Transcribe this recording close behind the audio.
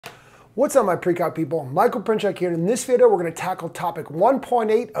What's up, my pre-calc people? Michael Princhak here, and in this video we're going to tackle topic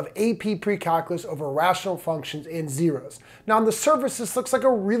 1.8 of AP Precalculus over rational functions and zeros. Now on the surface this looks like a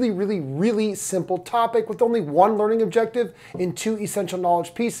really simple topic with only one learning objective and two essential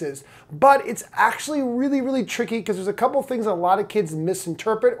knowledge pieces, but it's actually really tricky because there's a couple things that a lot of kids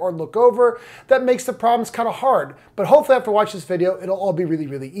misinterpret or look over that makes the problems kind of hard. But hopefully after watching this video it'll all be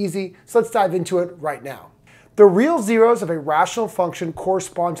really easy, so let's dive into it right now. The real zeros of a rational function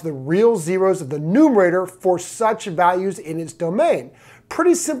correspond to the real zeros of the numerator for such values in its domain.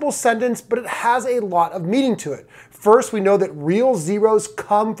 Pretty simple sentence, but it has a lot of meaning to it. First, we know that real zeros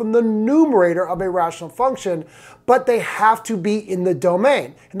come from the numerator of a rational function, but they have to be in the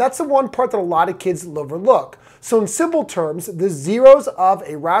domain. And that's the one part that a lot of kids overlook. So in simple terms, the zeros of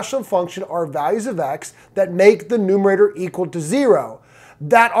a rational function are values of x that make the numerator equal to 0.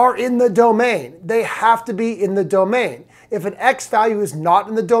 That are in the domain. They have to be in the domain. If an x value is not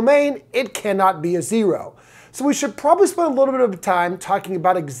in the domain, it cannot be a 0. So we should probably spend a little bit of time talking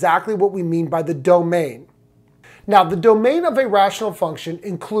about exactly what we mean by the domain. Now, the domain of a rational function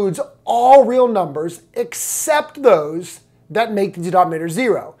includes all real numbers except those that make the denominator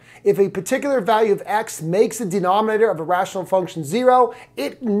 0. If a particular value of x makes the denominator of a rational function 0,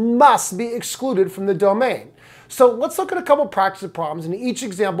 it must be excluded from the domain. So let's look at a couple practice problems, and each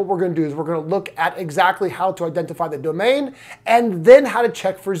example we're going to do is we're going to look at exactly how to identify the domain and then how to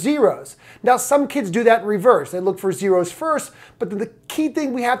check for zeros. Now some kids do that in reverse. They look for zeros first, but the key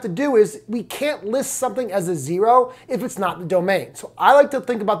thing we have to do is we can't list something as a 0 if it's not in the domain. So I like to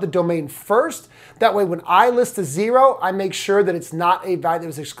think about the domain first. That way when I list a 0, I make sure that it's not a value that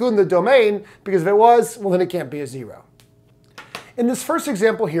was excluded in the domain, because if it was, well then it can't be a 0. In this first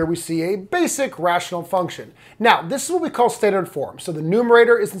example here, we see a basic rational function. Now, this is what we call standard form. So the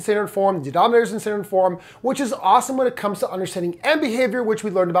numerator is in standard form, the denominator is in standard form, which is awesome when it comes to understanding end behavior, which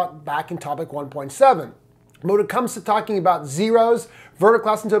we learned about back in topic 1.7. But when it comes to talking about zeros,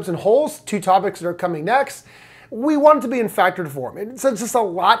 vertical asymptotes, and wholes, two topics that are coming next, we want it to be in factored form. It's just a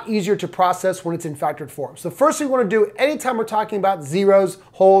lot easier to process when it's in factored form. So the first thing we want to do anytime we're talking about zeros,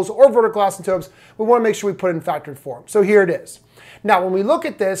 wholes, or vertical asymptotes, we want to make sure we put it in factored form. So here it is. Now when we look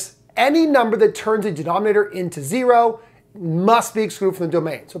at this, any number that turns a denominator into 0 must be excluded from the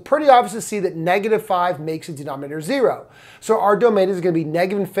domain. So pretty obvious to see that -5 makes a denominator 0. So our domain is going to be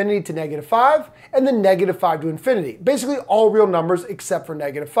 -infinity to -5 and then -5 to infinity. Basically all real numbers except for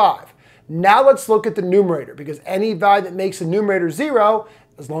 -5. Now let's look at the numerator, because any value that makes the numerator 0,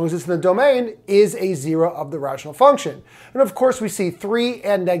 as long as it's in the domain, is a 0 of the rational function. And of course we see 3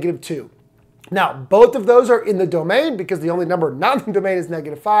 and -2. Now, both of those are in the domain because the only number not in the domain is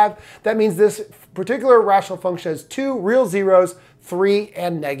 -5. That means this particular rational function has two real zeros, 3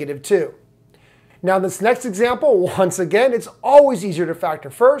 and -2. Now, in this next example, once again, it's always easier to factor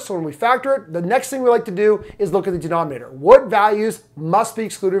first. So when we factor it, the next thing we like to do is look at the denominator. What values must be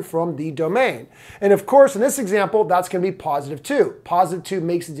excluded from the domain? And of course, in this example, that's going to be +2. +2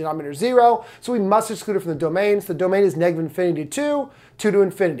 makes the denominator 0, so we must exclude it from the domain. So the domain is -infinity to 2, 2 to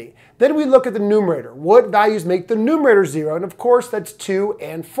infinity. Then we look at the numerator. What values make the numerator 0? And of course, that's 2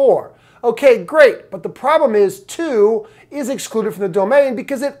 and 4. Okay, great, but the problem is 2 is excluded from the domain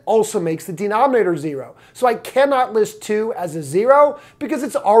because it also makes the denominator 0. So I cannot list 2 as a 0 because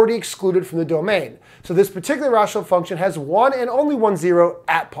it's already excluded from the domain. So this particular rational function has one and only one 0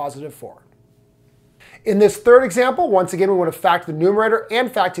 at +4. In this third example, once again, we want to factor the numerator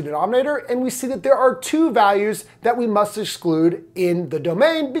and factor the denominator, and we see that there are two values that we must exclude in the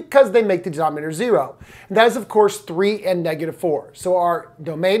domain because they make the denominator 0. And that is, of course, 3 and -4. So our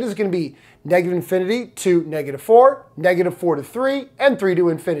domain is going to be -infinity to -4, -4 to 3, and 3 to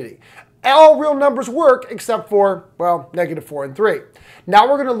infinity. All real numbers work except for, well, -4 and 3. Now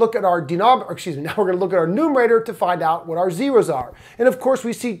we're going to look at our now we're going to look at our numerator to find out what our zeros are. And of course,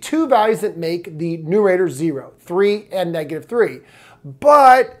 we see two values that make the numerator 0, 3 and -3.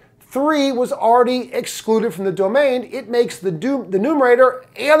 But 3 was already excluded from the domain. It makes the numerator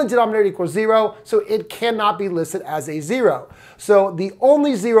and the denominator equal 0, so it cannot be listed as a 0. So the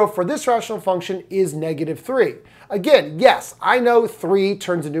only 0 for this rational function is -3. Again, yes, I know 3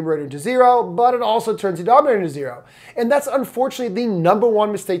 turns the numerator into 0, but it also turns the denominator into 0. And that's unfortunately the number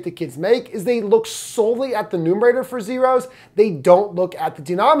one mistake that kids make, is they look solely at the numerator for zeros. They don't look at the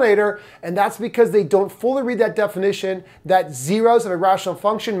denominator, and that's because they don't fully read that definition that zeros of a rational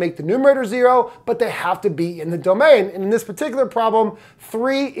function make the numerator 0, but they have to be in the domain. And in this particular problem,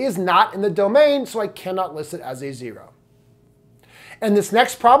 3 is not in the domain, so I cannot list it as a 0. And this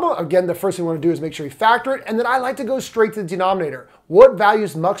next problem, again, the first thing we want to do is make sure we factor it, and then I like to go straight to the denominator. What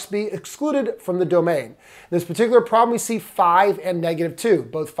values must be excluded from the domain? In this particular problem, we see 5 and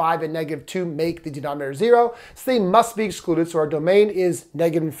 -2. Both 5 and -2 make the denominator 0, so they must be excluded. So our domain is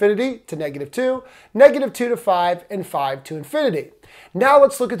 -infinity to -2, -2 to 5, and 5 to infinity. Now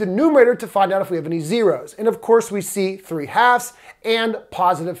let's look at the numerator to find out if we have any zeros. And of course, we see 3/2 and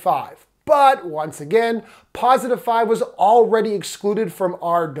 +5. But once again, +5 was already excluded from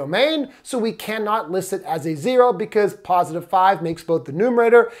our domain, so we cannot list it as a 0 because +5 makes both the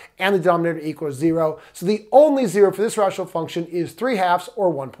numerator and the denominator equal 0. So the only 0 for this rational function is 3/2 or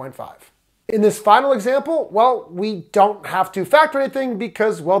 1.5. In this final example, well, we don't have to factor anything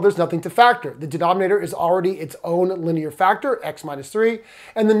because, well, there's nothing to factor. The denominator is already its own linear factor, x minus 3,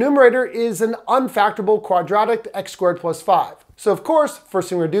 and the numerator is an unfactorable quadratic, x squared plus 5. So of course, first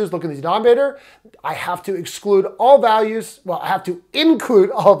thing we're gonna do is look at the denominator. I have to exclude all values. Well, I have to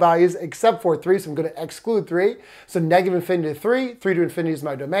include all values except for 3, so I'm gonna exclude 3. So -infinity to 3, 3 to infinity is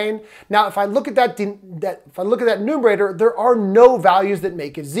my domain. Now, if I look at that numerator, there are no values that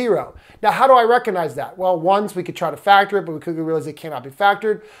make it 0. Now, how do I recognize that? Well, once we could try to factor it, but we quickly realize it cannot be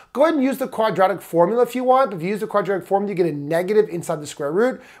factored. Go ahead and use the quadratic formula if you want. But if you use the quadratic formula, you get a negative inside the square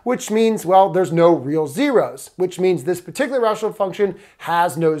root, which means, well, there's no real zeros, which means this particular rational function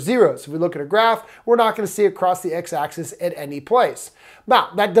has no zeros. If we look at a graph, we're not going to see it cross the x-axis at any place. Now,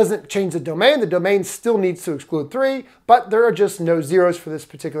 that doesn't change the domain. The domain still needs to exclude 3, but there are just no zeros for this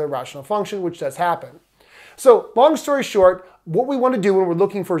particular rational function, which does happen. So, long story short, what we want to do when we're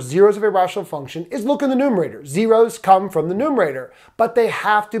looking for zeros of a rational function is look in the numerator. Zeros come from the numerator, but they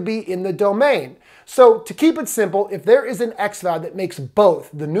have to be in the domain. So to keep it simple, if there is an x value that makes both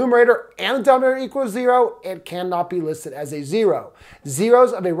the numerator and the denominator equal 0, it cannot be listed as a 0.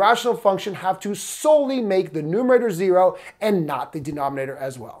 Zeros of a rational function have to solely make the numerator 0 and not the denominator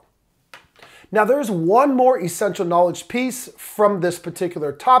as well. Now, there's one more essential knowledge piece from this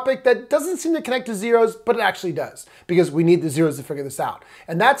particular topic that doesn't seem to connect to zeros, but it actually does, because we need the zeros to figure this out.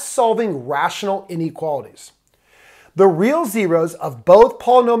 And that's solving rational inequalities. The real zeros of both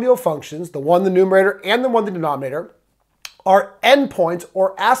polynomial functions, the one in the numerator and the one in the denominator, are endpoints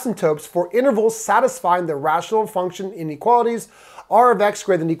or asymptotes for intervals satisfying the rational function inequalities r of x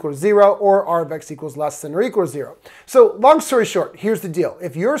greater than or equal to 0 or r of x equals less than or equal to 0. So long story short, here's the deal.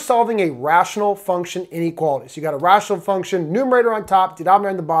 If you're solving a rational function inequality, so you got a rational function, numerator on top,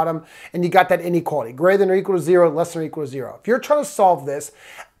 denominator on the bottom, and you got that inequality, greater than or equal to 0, less than or equal to 0. If you're trying to solve this,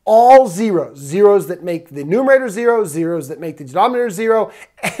 all zeros, zeros that make the numerator 0, zeros that make the denominator 0,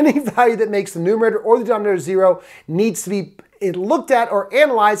 any value that makes the numerator or the denominator 0 needs to be looked at or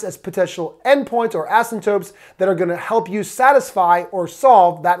analyzed as potential endpoints or asymptotes that are going to help you satisfy or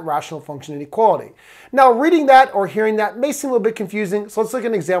solve that rational function inequality. Now, reading that or hearing that may seem a little bit confusing, so let's look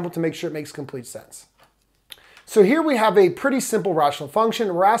at an example to make sure it makes complete sense. So here we have a pretty simple rational function,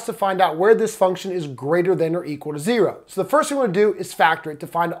 and we're asked to find out where this function is greater than or equal to 0. So the first thing we're going to do is factor it to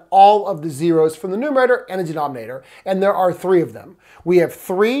find all of the zeros from the numerator and the denominator, and there are 3 of them. We have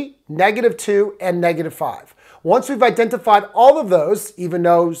 3, -2, and -5. Once we've identified all of those, even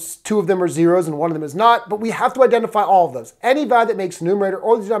though 2 of them are zeros and 1 of them is not, but we have to identify all of those. Any value that makes the numerator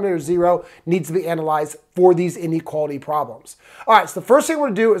or the denominator 0 needs to be analyzed for these inequality problems. All right, so the first thing we're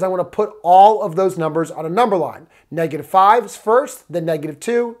going to do is I want to put all of those numbers on a number line. -5 is first, then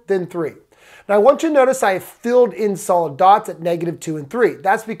 -2, then 3. Now I want you to notice I have filled in solid dots at -2 and 3.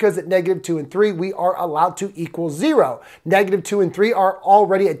 That's because at -2 and 3 we are allowed to equal 0. -2 and 3 are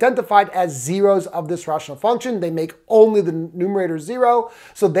already identified as zeros of this rational function. They make only the numerator 0,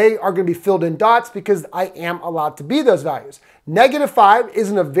 so they are going to be filled in dots because I am allowed to be those values. -5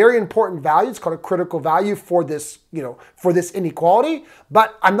 isn't a very important value. It's called a critical value for this, for this inequality,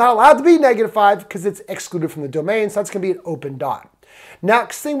 but I'm not allowed to be -5 because it's excluded from the domain, so that's going to be an open dot.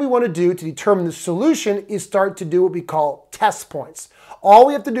 Next thing we want to do to determine the solution is start to do what we call test points. All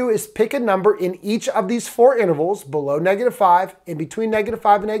we have to do is pick a number in each of these 4 intervals, below -5, in between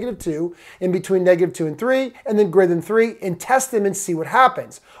 -5 and -2, in between -2 and 3, and then greater than 3, and test them and see what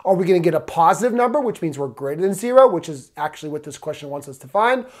happens. Are we going to get a positive number, which means we're greater than 0, which is actually what this question wants us to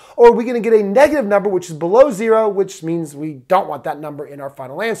find, or are we going to get a negative number, which is below 0, which means we don't want that number in our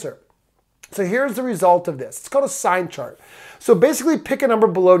final answer. So here's the result of this. It's called a sign chart. So basically pick a number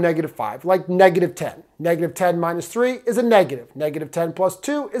below -5, like -10. -10 minus 3 is a negative. -10 plus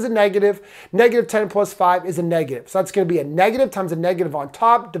 2 is a negative. -10 plus 5 is a negative. So that's going to be a negative times a negative on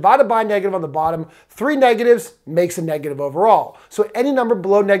top, divided by a negative on the bottom. 3 negatives makes a negative overall. So any number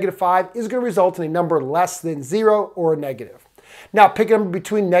below -5 is going to result in a number less than 0 or a negative. Now pick a number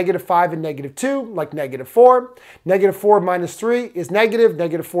between -5 and -2, like -4. -4 minus 3 is negative.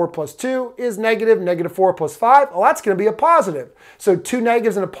 -4 plus 2 is negative. -4 plus 5, well, that's going to be a positive. So two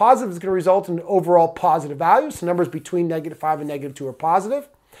negatives and a positive is going to result in an overall positive value. So numbers between -5 and -2 are positive.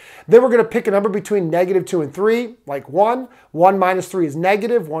 Then we're going to pick a number between -2 and 3, like 1. 1 minus 3 is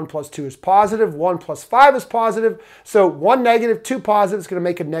negative. 1 plus 2 is positive. 1 plus 5 is positive. So 1 negative, 2 positive is going to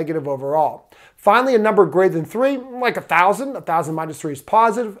make a negative overall. Finally, a number greater than 3, like 1,000. 1,000 minus 3 is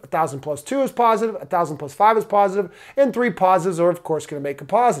positive. 1,000 plus 2 is positive. 1,000 plus 5 is positive. And 3 positives are, of course, going to make a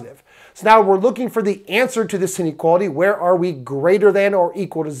positive. So now we're looking for the answer to this inequality. Where are we greater than or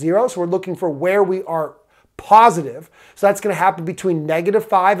equal to 0? So we're looking for where we are positive. So that's going to happen between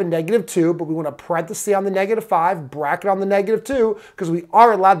 -5 and -2, but we want a parenthesis on the -5, bracket on the -2, because we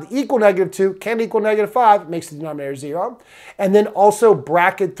are allowed to equal -2, can't equal -5, it makes the denominator 0. And then also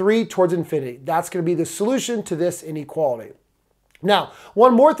bracket 3 towards infinity. That's going to be the solution to this inequality. Now,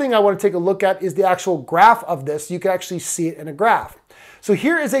 one more thing I want to take a look at is the actual graph of this. You can actually see it in a graph. So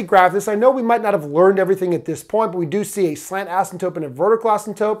here is a graph. I know we might not have learned everything at this point, but we do see a slant asymptote and a vertical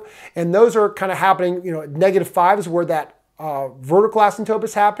asymptote, and those are kind of happening, -5 is where that vertical asymptote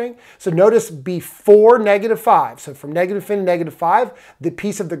is happening. So notice before -5, so from -infinity to -5, the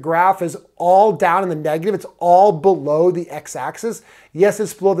piece of the graph is all down in the negative. It's all below the x-axis. Yes,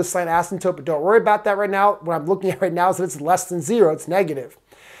 it's below the slant asymptote, but don't worry about that right now. What I'm looking at right now is that it's less than 0. It's negative.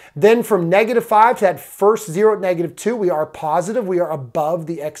 Then from -5 to that first 0 at -2, we are positive. We are above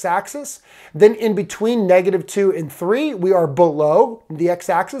the x-axis. Then in between -2 and 3, we are below the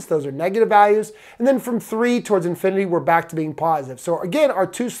x-axis. Those are negative values. And then from 3 towards infinity, we're back to being positive. So again, our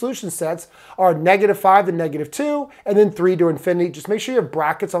two solution sets are -5 to -2, and then 3 to infinity. Just make sure you have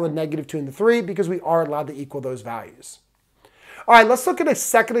brackets on the -2 and the 3, because we are allowed to equal those values. All right, let's look at a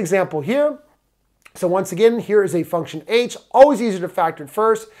second example here. So once again, here is a function h, always easier to factor it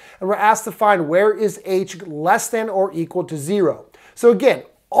first, and we're asked to find where is h less than or equal to 0. So again,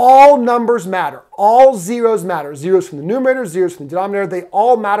 all numbers matter. All zeros matter. Zeros from the numerator, zeros from the denominator, they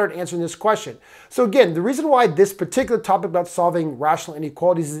all matter in answering this question. So again, the reason why this particular topic about solving rational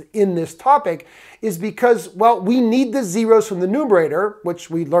inequalities is in this topic is because, well, we need the zeros from the numerator, which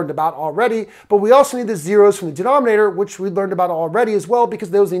we learned about already, but we also need the zeros from the denominator, which we learned about already as well,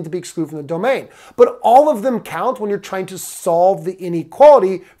 because those need to be excluded from the domain. But all of them count when you're trying to solve the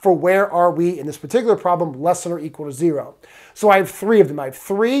inequality for where are we in this particular problem less than or equal to 0. So I have 3 of them. I have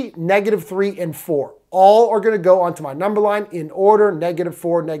 3, -3, and 4. All are going to go onto my number line in order,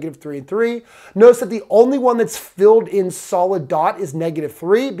 -4, -3, and 3. Notice that the only one that's filled in solid dot is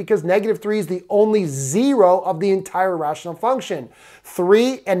 -3, because -3 is the only 0 of the entire rational function.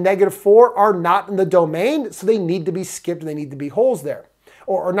 3 and -4 are not in the domain, so they need to be skipped and they need to be holes there.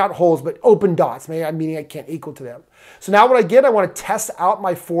 Or not holes, but open dots, meaning I can't equal to them. So now what I get, I want to test out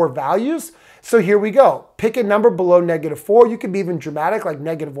my 4 values. So here we go. Pick a number below -4. You can be even dramatic, like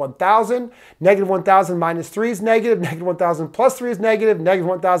 -1,000. -1,000 minus 3 is negative. -1,000 plus 3 is negative.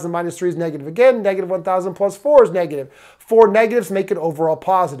 -1,000 minus 3 is negative again. -1,000 plus 4 is negative. 4 negatives make it overall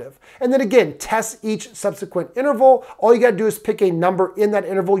positive. And then again, test each subsequent interval. All you got to do is pick a number in that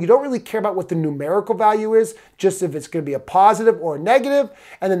interval. You don't really care about what the numerical value is, just if it's going to be a positive or a negative.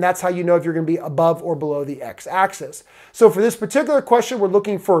 And then that's how you know if you're going to be above or below the x-axis. So for this particular question, we're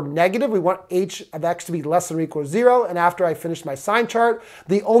looking for negative. We want h of x to be less than or equal to 0. And after I finish my sign chart,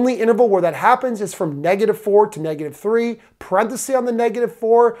 the only interval where that happens is from -4 to -3, parenthesis on the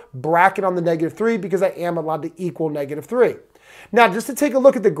 -4, bracket on the -3, because I am allowed to equal -3. Now, just to take a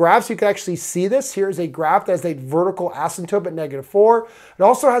look at the graphs, you can actually see this. Here's a graph that has a vertical asymptote at -4. It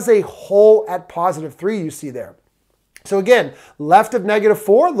also has a hole at +3 you see there. So again, left of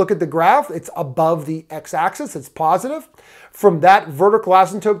 -4, look at the graph. It's above the x-axis. It's positive. From that vertical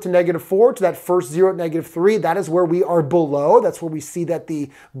asymptote to -4 to that first 0 at -3, that is where we are below. That's where we see that the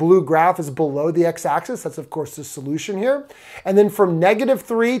blue graph is below the x-axis. That's, of course, the solution here. And then from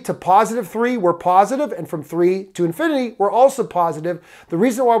 -3 to +3, we're positive. And from 3 to infinity, we're also positive. The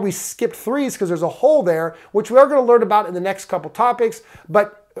reason why we skipped 3 is because there's a hole there, which we are going to learn about in the next couple topics.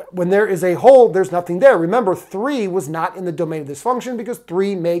 But when there is a hole, there's nothing there. Remember, 3 was not in the domain of this function because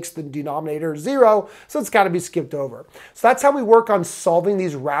 3 makes the denominator 0, so it's got to be skipped over. So that's how we work on solving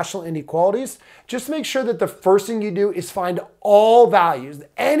these rational inequalities. Just make sure that the first thing you do is find all values,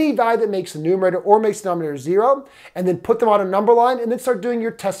 any value that makes the numerator or makes the denominator 0, and then put them on a number line, and then start doing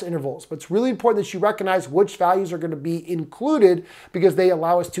your test intervals. But it's really important that you recognize which values are going to be included because they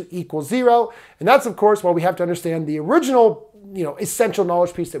allow us to equal 0. And that's, of course, why we have to understand the original essential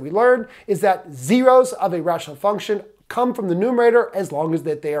knowledge piece that we learned is that zeros of a rational function come from the numerator as long as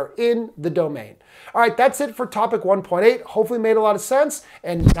that they are in the domain. All right, that's it for topic 1.8. Hopefully it made a lot of sense,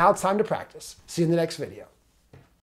 and now it's time to practice. See you in the next video.